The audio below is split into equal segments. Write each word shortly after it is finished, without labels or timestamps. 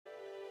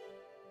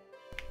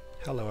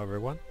Hello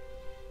everyone,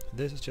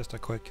 this is just a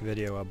quick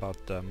video about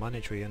the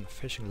money tree and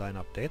fishing line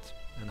update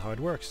and how it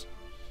works.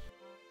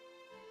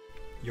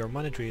 Your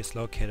money tree is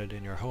located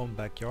in your home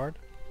backyard,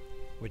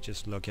 which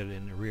is located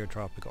in Rio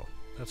Tropical.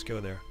 Let's go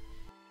there.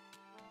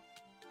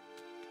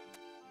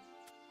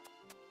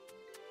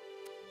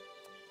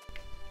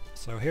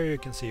 So here you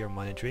can see your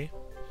money tree,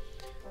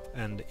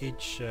 and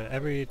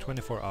every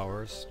 24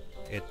 hours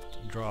it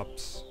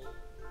drops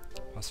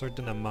a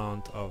certain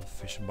amount of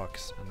fish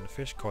bucks and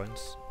fish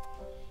coins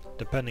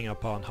depending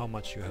upon how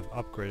much you have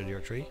upgraded your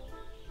tree.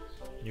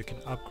 You can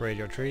upgrade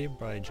your tree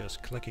by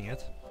just clicking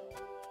it.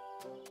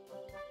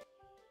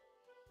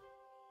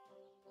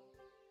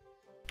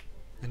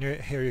 And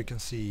here you can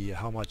see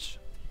how much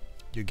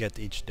you get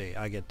each day.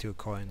 I get 2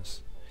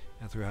 coins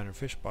and 300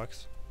 fish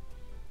bucks.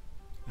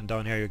 And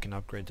down here you can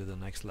upgrade to the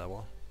next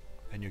level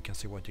and you can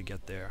see what you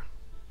get there.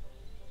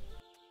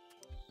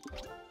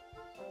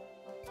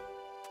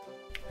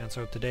 And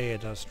so today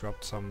it has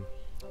dropped some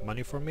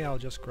money for me. I'll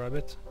just grab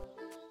it.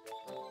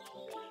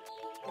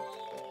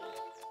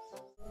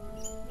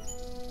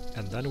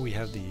 And then we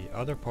have the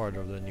other part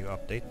of the new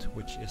update,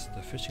 which is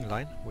the fishing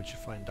line, which you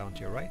find down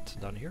to your right,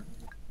 down here.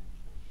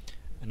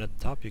 And at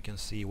the top you can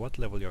see what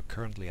level you're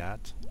currently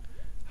at,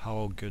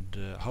 how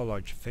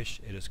large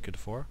fish it is good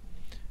for,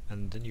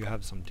 and then you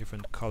have some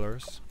different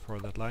colors for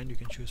that line you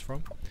can choose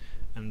from.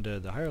 And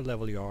the higher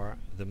level you are,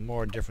 the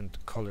more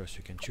different colors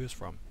you can choose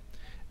from.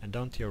 And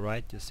down to your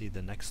right you see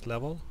the next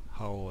level,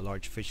 how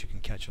large fish you can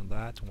catch on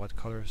that, and what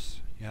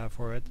colors you have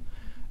for it.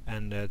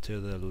 And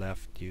to the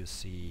left you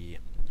see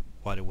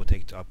what it would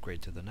take to upgrade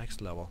to the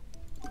next level.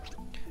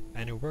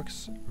 And it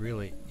works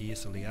really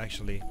easily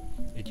actually.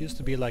 It used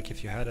to be like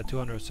if you had a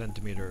 200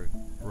 centimeter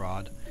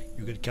rod,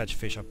 you could catch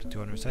fish up to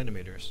 200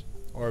 centimeters,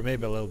 or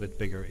maybe a little bit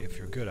bigger if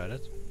you're good at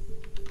it.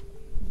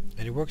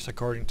 And it works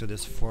according to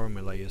this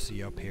formula you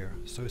see up here,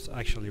 so it's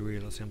actually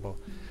really simple.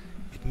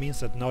 It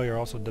means that now you're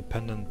also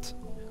dependent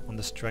on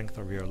the strength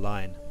of your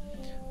line.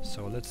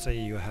 So let's say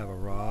you have a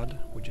rod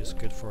which is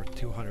good for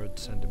 200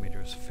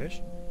 centimeters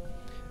fish,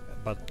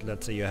 but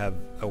let's say you have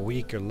a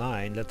weaker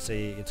line, let's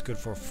say it's good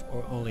for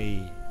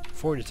only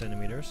 40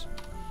 centimeters,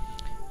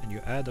 and you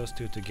add those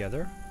two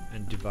together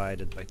and divide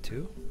it by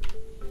 2,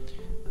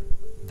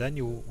 then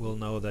you will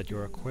know that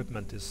your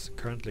equipment is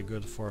currently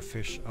good for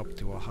fish up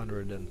to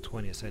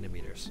 120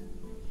 centimeters.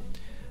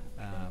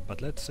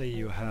 But let's say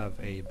you have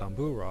a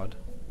bamboo rod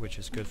which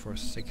is good for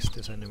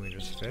 60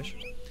 centimeters fish,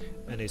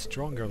 and a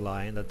stronger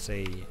line, let's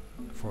say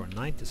for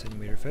 90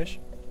 centimeter fish.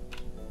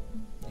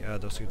 You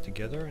add those two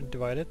together and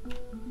divide it.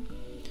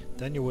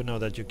 Then you would know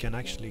that you can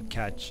actually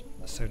catch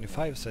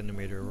 75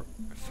 centimeter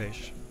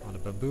fish on a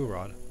bamboo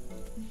rod.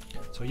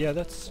 So yeah,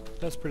 that's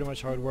pretty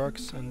much how it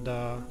works, and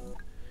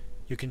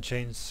you can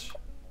change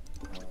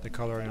the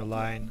color in your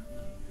line.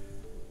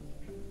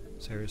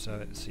 So here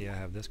see I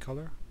have this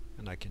color,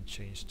 and I can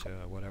change to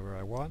whatever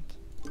I want.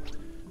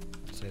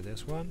 Say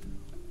this one.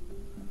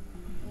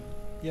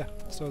 Yeah,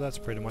 so that's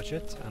pretty much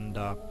it, and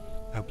I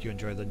hope you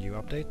enjoy the new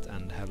update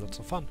and have lots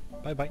of fun.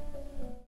 Bye bye.